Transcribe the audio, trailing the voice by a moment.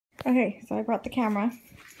Okay, so I brought the camera.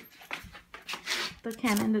 The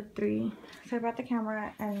Canon, the 3. So I brought the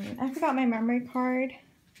camera and I forgot my memory card.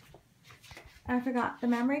 I forgot the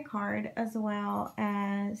memory card as well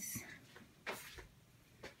as...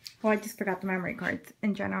 Well, I just forgot the memory cards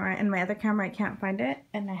in general. And my other camera, I can't find it.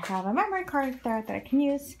 And I have a memory card there that I can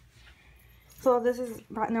use. So this is...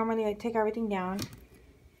 Normally I take everything down.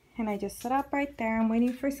 And I just set up right there. I'm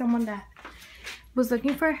waiting for someone that was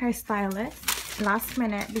looking for a hairstylist last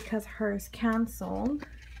minute because hers canceled.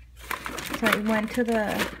 So I went to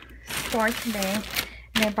the store today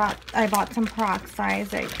and I bought some peroxide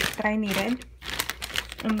that I needed.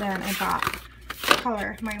 And then I bought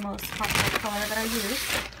color, my most popular color that I use.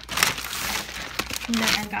 And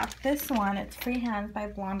then I got this one. It's Freehand by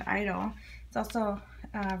Blonde Idol. It's also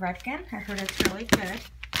Redken. I heard it's really good.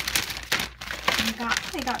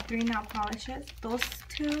 I got 3 nail polishes. Those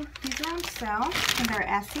 2, these are on sale and they're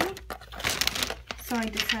Essie. So I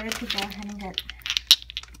decided to go ahead and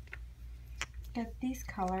get these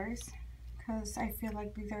colors because I feel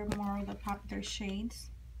like these are more of the popular shades.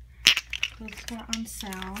 Those were on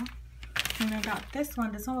sale. And I got this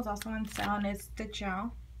one. This one was also on sale and it's the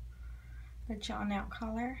gel nail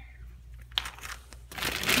color.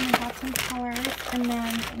 And I got some colors. And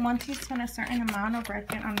then once you spend a certain amount of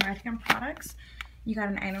Redken products, you got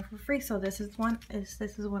an item for free. So this is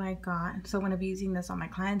what I got. So I'm gonna be using this on my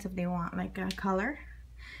clients if they want like a color.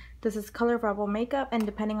 This is Color Rebel makeup, and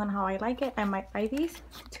depending on how I like it, I might buy these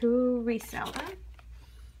to resell them.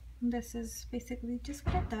 And this is basically just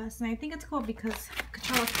what it does, and I think it's cool because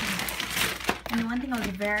Kachawa's it. And the one thing I was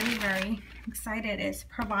very, very excited is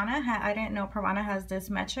Pravana. I didn't know Pravana has this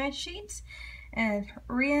matcha sheets, and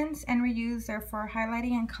rinse and reuse. They're for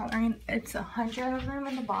highlighting and coloring. It's 100 of them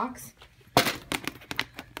in the box.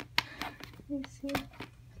 You see,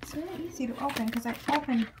 it's really easy to open because I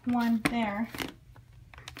opened one there.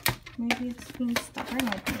 Maybe it's being stubborn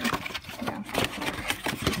like me. Yeah.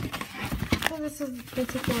 So this is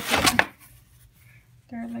basically what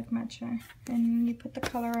they're like matcha. And you put the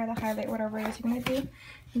color or the highlight, whatever it is you're going to do.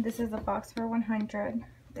 And this is a box for 100.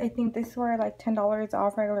 I think these were like $10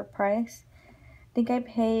 off regular price. I think I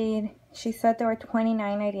paid, she said they were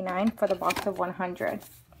 $29.99 for the box of 100.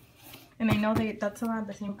 And I know that's around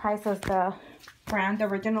the same price as the brand, the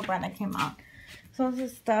original brand that came out. So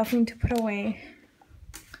this is stuff I need to put away.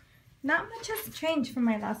 Not much has changed from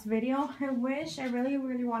my last video. I really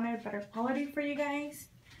wanted better quality for you guys.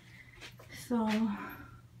 So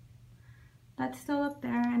that's still up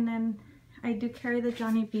there. And then I do carry the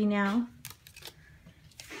Johnny B now.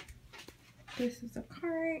 This is a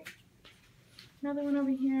cart. Another one over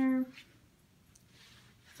here.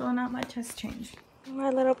 So not much has changed. My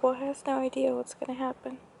little boy has no idea what's gonna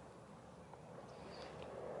happen.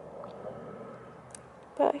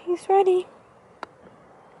 But he's ready.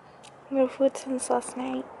 No food since last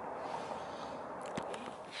night.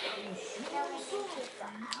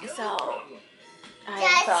 So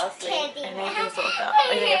I fell asleep and I just woke up.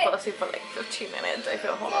 I think I fell asleep for like 15 minutes. I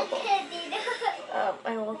feel horrible.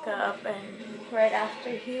 I woke up and right after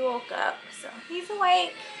he woke up, so he's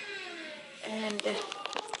awake and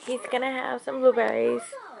he's gonna have some blueberries.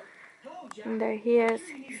 And there he is.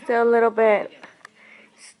 He's still a little bit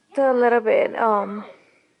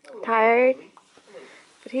tired.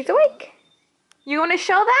 But he's awake. You want to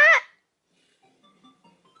show that?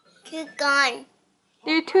 Tooth gone.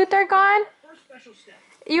 Your tooth are gone?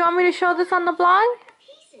 You want me to show this on the blog?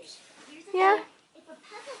 Yeah?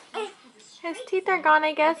 His teeth are gone,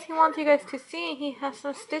 I guess. He wants you guys to see. He has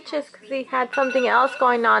some stitches because he had something else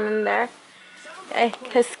going on in there.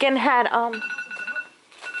 His skin had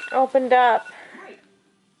opened up.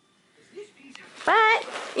 But,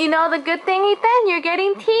 you know the good thing, Ethan? You're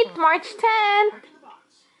getting teeth March 10th.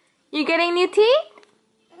 You getting new teeth?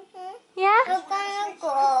 Yeah? They're gonna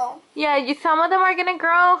grow. Yeah, some of them are gonna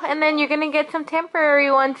grow, and then you're gonna get some temporary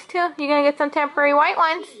ones too. You're gonna get some temporary white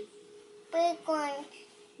ones. Big ones.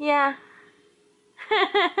 Yeah.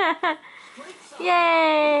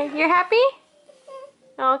 Yay! You're happy?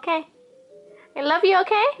 Okay. I love you,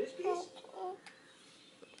 okay?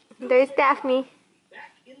 There's Daphne.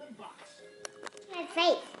 My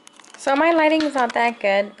face. So my lighting is not that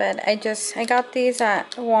good, but I got these at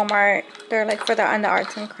Walmart. They're like for on the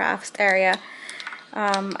arts and crafts area.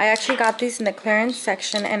 I actually got these in the clearance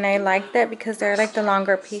section, and I liked it because they're like the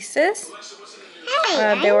longer pieces.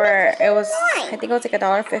 I think it was like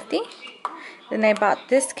 $1.50. Then I bought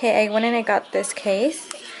this case. I went and I got this case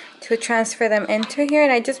to transfer them into here,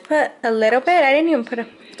 and I just put a little bit. I didn't even put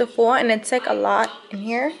the full, and it's like a lot in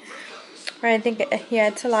here. Or I think, yeah,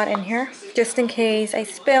 it's a lot in here, just in case I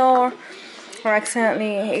spill or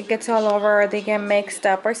accidentally it gets all over or they get mixed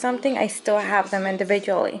up or something, I still have them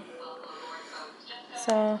individually.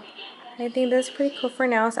 So I think that's pretty cool for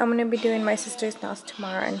nails. I'm going to be doing my sister's nails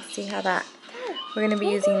tomorrow and see how that, we're going to be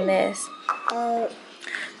using this.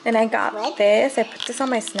 Then I got this. I put this on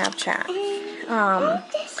my Snapchat.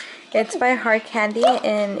 It's by Hard Candy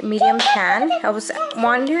in medium tan. I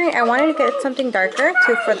wanted to get something darker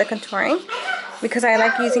too for the contouring because I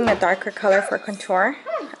like using a darker color for contour.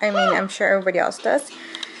 I mean, I'm sure everybody else does,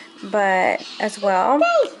 but as well.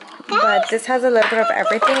 But this has a little bit of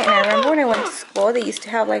everything, and I remember when I went to school, they used to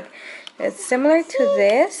have like, it's similar to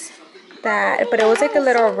this, but it was like a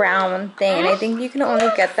little round thing, and I think you can only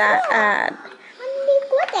get that at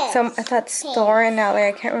that store in LA.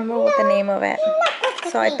 I can't remember what the name of it.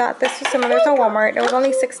 So I thought this was similar to Walmart. It was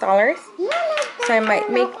only $6. So I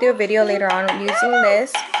might do a video later on using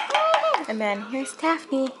this. And then here's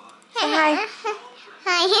Daphne. Say hi.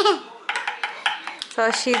 Hi.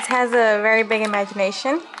 So she has a very big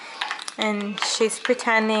imagination. And she's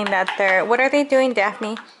pretending that they're... What are they doing,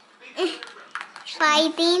 Daphne?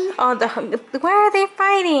 Fighting. Oh, where are they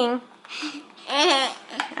fighting?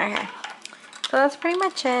 Okay. So that's pretty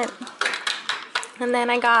much it. And then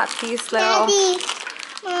I got these little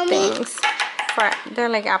things. They're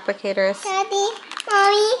like applicators. Daddy,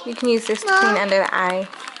 Mommy. You can use this to clean under the eye.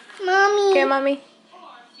 Mommy. Okay, Mommy?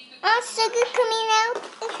 Sugar coming out.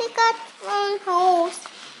 It got holes.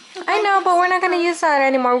 I know, but we're not going to use that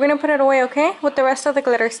anymore. We're going to put it away, okay? With the rest of the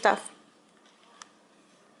glitter stuff.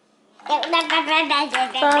 So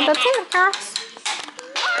that's it, girls.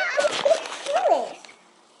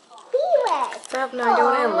 I have no idea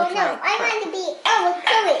what I look like. I want to be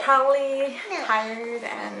Probably tired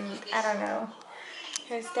and I don't know.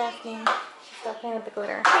 Here's Daphne. She's still playing with the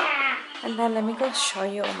glitter. And then let me go show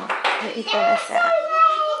you where Ethan is at.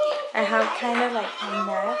 I have kind of like a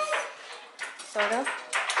mess. Sort of.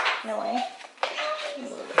 In a way.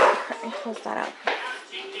 And close that up.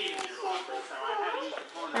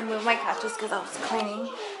 I moved my couches because I was cleaning.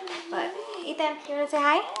 But Ethan, you want to say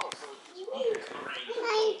hi?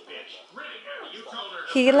 Hi.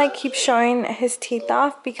 He like keeps showing his teeth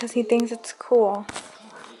off because he thinks it's cool.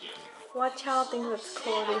 What child thinks it's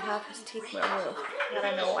cool to have his teeth removed? I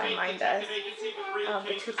don't know why mine does.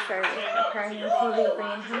 The tooth fairy. Apparently he'll be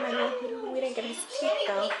bringing him. I know we didn't get his teeth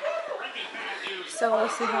though. So we'll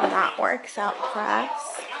see how that works out for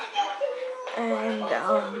us. And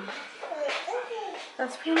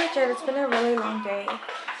that's pretty much it. It's been a really long day.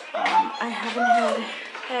 I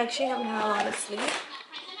actually haven't had a lot of sleep.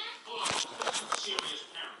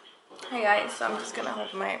 Hey guys, so I'm just gonna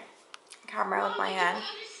hold my camera with my hand.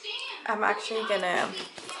 I'm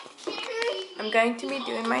going to be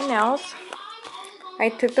doing my nails. I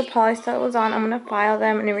took the polish that was on. I'm gonna file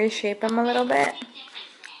them and reshape them a little bit.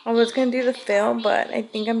 I was gonna do the fill, but I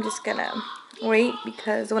think I'm just gonna wait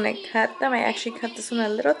because when I cut them, I actually cut this one a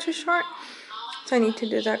little too short. So I need to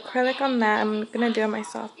do the acrylic on that. I'm gonna do it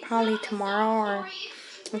myself probably tomorrow, or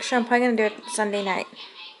actually I'm probably gonna do it Sunday night.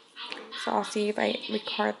 So I'll see if I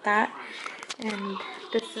record that. And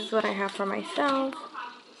this is what I have for myself.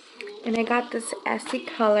 And I got this Essie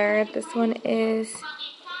color. This one is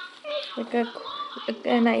like a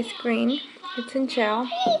nice green. It's in gel.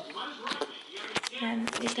 And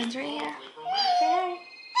Ethan's right here. Say hi.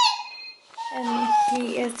 And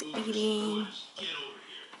he is eating.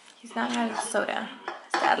 He's not having soda.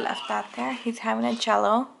 His dad left that there. He's having a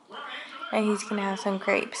Jello. And he's gonna have some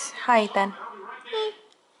grapes. Hi, Ethan.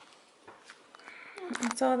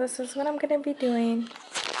 So this is what I'm gonna be doing.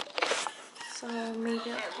 So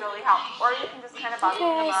maybe really help. Or you can just kind of bump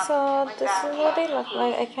them up so like this that. is what they look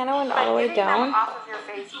like. I kind of went all the way Getting them down off of your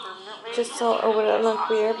face permanently just so it wouldn't look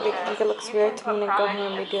weird, but I think it looks weird to me to go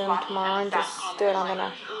home and be doing them tomorrow and just do it on the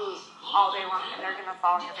neck. all day long, and they're gonna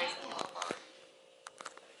fall on your face.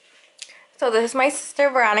 So this is my sister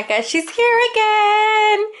Veronica. She's here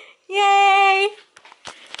again! Yay!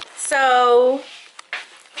 So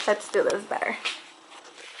let's do this better.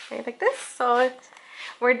 Okay, like this. So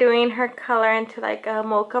we're doing her color into like a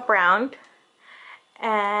mocha brown,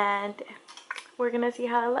 and we're gonna see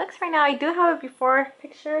how it looks right now. I do have a before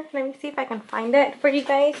picture. Let me see if I can find it for you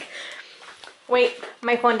guys. Wait,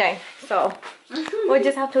 my phone died, so we'll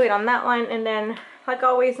just have to wait on that one. And then, like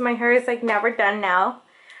always, my hair is like never done now.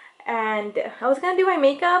 And I was gonna do my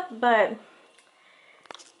makeup, but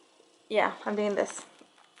yeah, I'm doing this.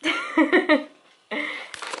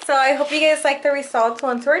 So I hope you guys like the results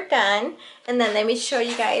once we're done. And then let me show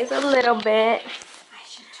you guys a little bit. I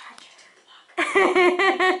should charge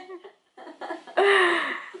it.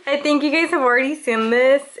 I think you guys have already seen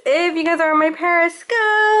this. If you guys are on my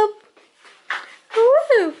Periscope.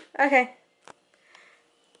 Woo! Okay.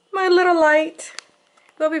 My little light.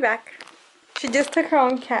 We'll be back. She just took her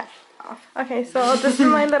own cat off. Okay, so this is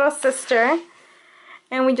my little sister.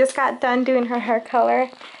 And we just got done doing her hair color.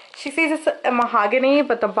 She says it's a mahogany,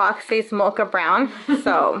 but the box says mocha brown.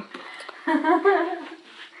 So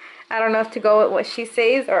I don't know if to go with what she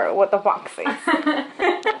says or what the box says.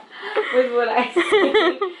 With what I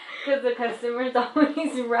say. Because the customer's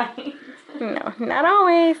always right. No, not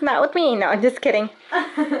always. Not with me. No, just kidding.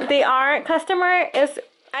 They are. Customer is...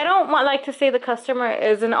 I don't like to say the customer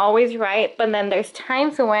isn't always right, but then there's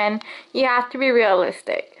times when you have to be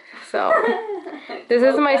realistic. So... This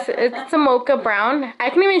is my, it's a mocha brown. I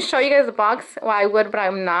can even show you guys the box. Well, I would, but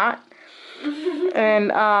I'm not.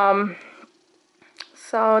 And,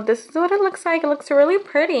 so this is what it looks like. It looks really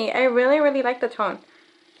pretty. I really, really like the tone.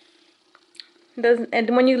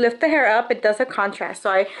 And when you lift the hair up, it does a contrast.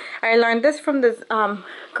 So I learned this from this,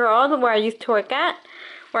 girl where I used to work at,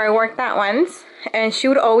 where I worked at once. And she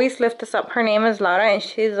would always lift this up. Her name is Laura, and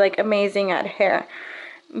she's, like, amazing at hair.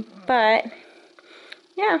 But,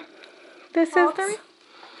 yeah. This is the...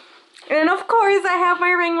 And of course, I have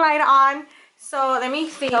my ring light on. So, let me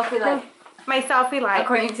see. Selfie light. My selfie light.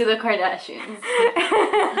 According to the Kardashians.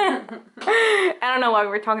 I don't know why we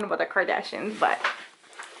were talking about the Kardashians, but...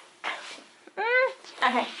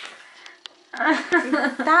 okay.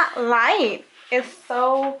 That light is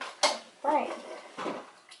so bright.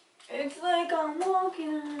 It's like I'm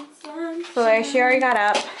walking on sunshine. So there, she already got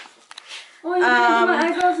up. Oh, you can do my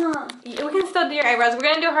eyebrows, huh? We can still do your eyebrows. We're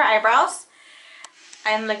gonna do her eyebrows.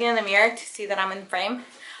 I'm looking in the mirror to see that I'm in frame.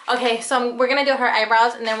 Okay, so we're gonna do her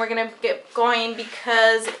eyebrows and then we're gonna get going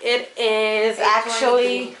because it is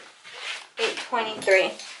actually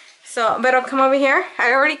 8:23. So, but I'll come over here.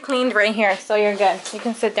 I already cleaned right here, so you're good. You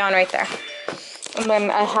can sit down right there. And then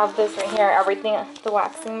I have this right here, everything, the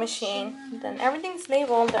waxing machine. Then everything's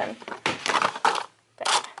labeled and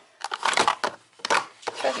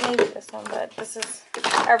maybe this one, but this is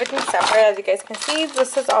everything's separate as you guys can see.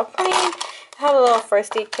 This is all clean. I have a little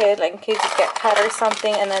first aid kit like in case you get cut or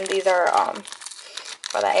something, and then these are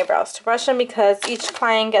for the eyebrows to brush them because each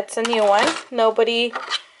client gets a new one.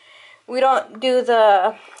 We don't use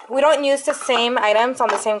the same items on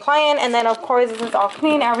the same client. And then of course this is all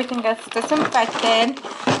clean. Everything gets disinfected.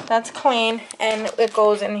 That's clean, and it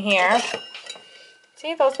goes in here.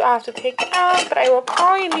 See, those I have to take out, but I will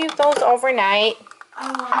probably leave those overnight. I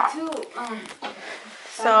want to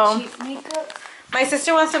So cheap makeup. My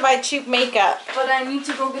sister wants to buy cheap makeup. But I need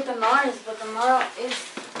to go get the NARS, but the NARS is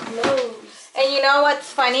closed. And you know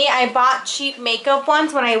what's funny? I bought cheap makeup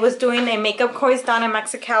once when I was doing a makeup course down in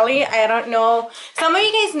Mexicali. I don't know. Some of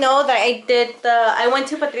you guys know that I went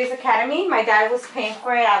to Patrice Academy. My dad was paying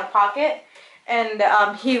for it out of pocket. And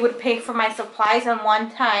he would pay for my supplies. And one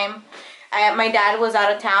time, my dad was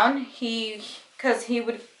out of town. Because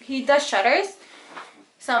he does shutters.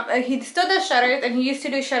 He still does shutters, and he used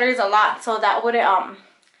to do shutters a lot, so that would have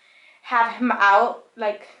him out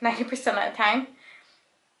like 90% of the time.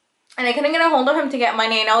 And I couldn't get a hold of him to get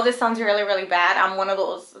money. I know this sounds really, really bad. I'm one of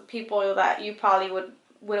those people that you probably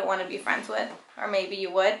wouldn't want to be friends with, or maybe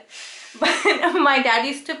you would. But my dad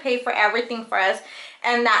used to pay for everything for us,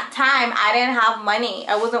 and that time I didn't have money.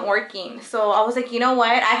 I wasn't working, so I was like, you know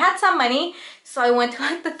what? I had some money, so I went to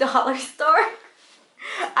like the dollar store.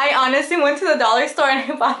 I honestly went to the dollar store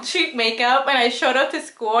and I bought cheap makeup, and I showed up to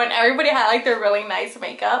school and everybody had like their really nice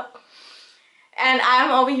makeup. And I'm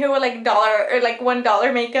over here with like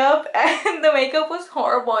 $1 makeup, and the makeup was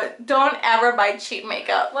horrible. Don't ever buy cheap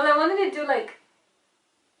makeup. Well, I wanted to do like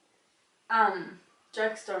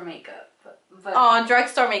drugstore makeup. But Oh,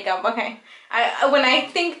 drugstore makeup, okay. When I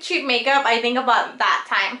think cheap makeup, I think about that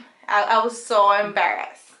time. I was so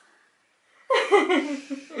embarrassed.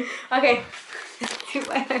 Okay.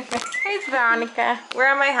 Hey Veronica, we're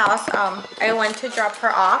at my house. I went to drop her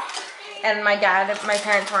off, and my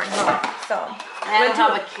parents weren't home, so I don't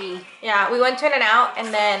have a key. Yeah, we went to In-N-Out,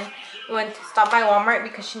 and then we went to stop by Walmart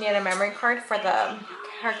because she needed a memory card for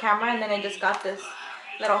her camera, and then I just got this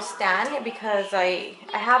little stand because I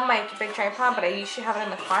have my big tripod, but I usually have it in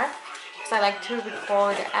the car because I like to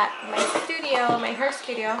record at my hair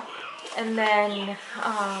studio, and then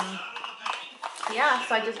yeah,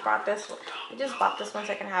 so I just bought this one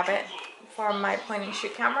so I can have it for my point and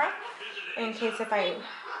shoot camera in case if I'm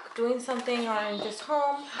doing something or I'm just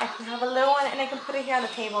home, I can have a little one and I can put it here on the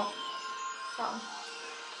table. So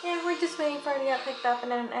yeah, we're just waiting for it to get picked up,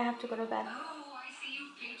 and then I have to go to bed.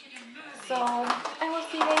 So I will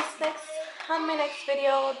see you guys on my next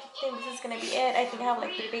video. I think this is gonna be it. I think I have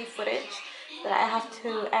like 3 days footage that I have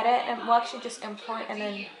to edit, and we'll actually just import and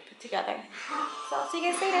then put together. So I'll see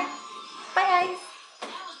you guys later. Bye guys.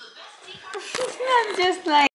 Smells just like